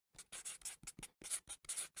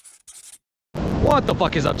What the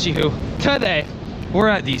fuck is up, Chihu? Today, we're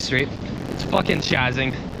at D Street. It's fucking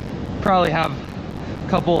chazzing. Probably have a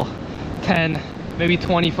couple 10, maybe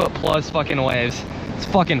 20 foot plus fucking waves. It's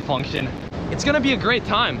fucking function. It's gonna be a great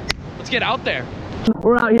time. Let's get out there.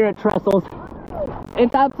 We're out here at Trestles.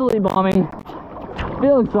 It's absolutely bombing.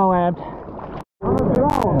 Feeling so amped.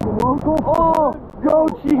 Oh, go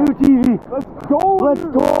Chihu TV. Let's go. Let's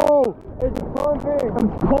go. It's a fun thing.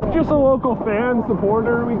 I'm just a local fan,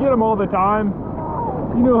 supporter. We get them all the time.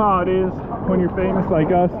 You know how it is when you're famous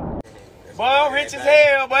like us. Boy, I'm rich as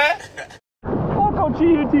hell, boy. Local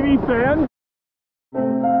Chihu TV fan.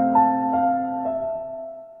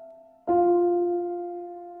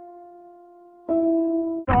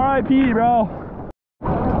 R.I.P. bro.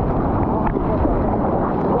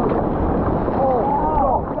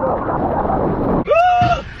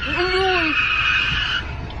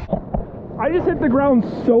 I just hit the ground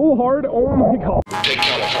so hard, oh my god.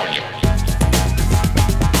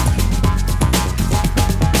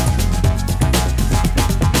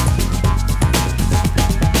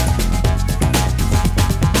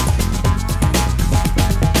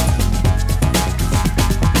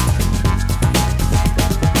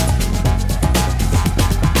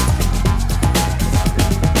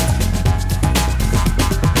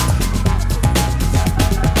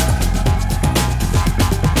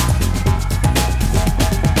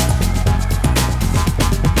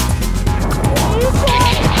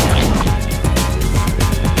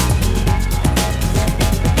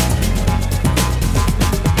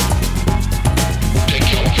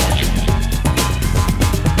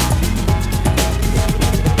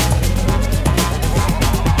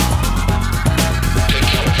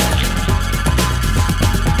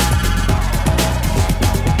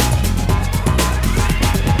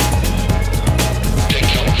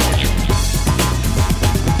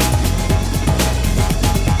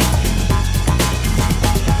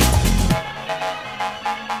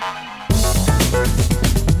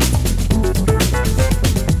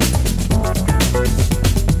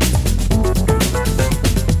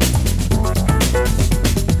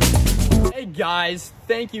 Guys,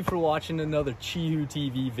 thank you for watching another Chihu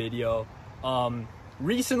TV video.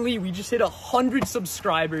 Recently we just hit 100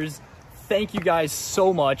 subscribers. Thank you guys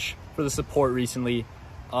so much for the support recently.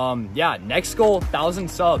 Yeah, next goal, 1,000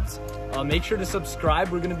 subs. Make sure to subscribe.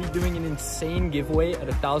 We're gonna be doing an insane giveaway at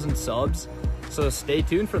 1,000 subs, so stay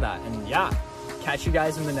tuned for that. And yeah, catch you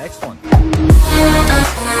guys in the next one.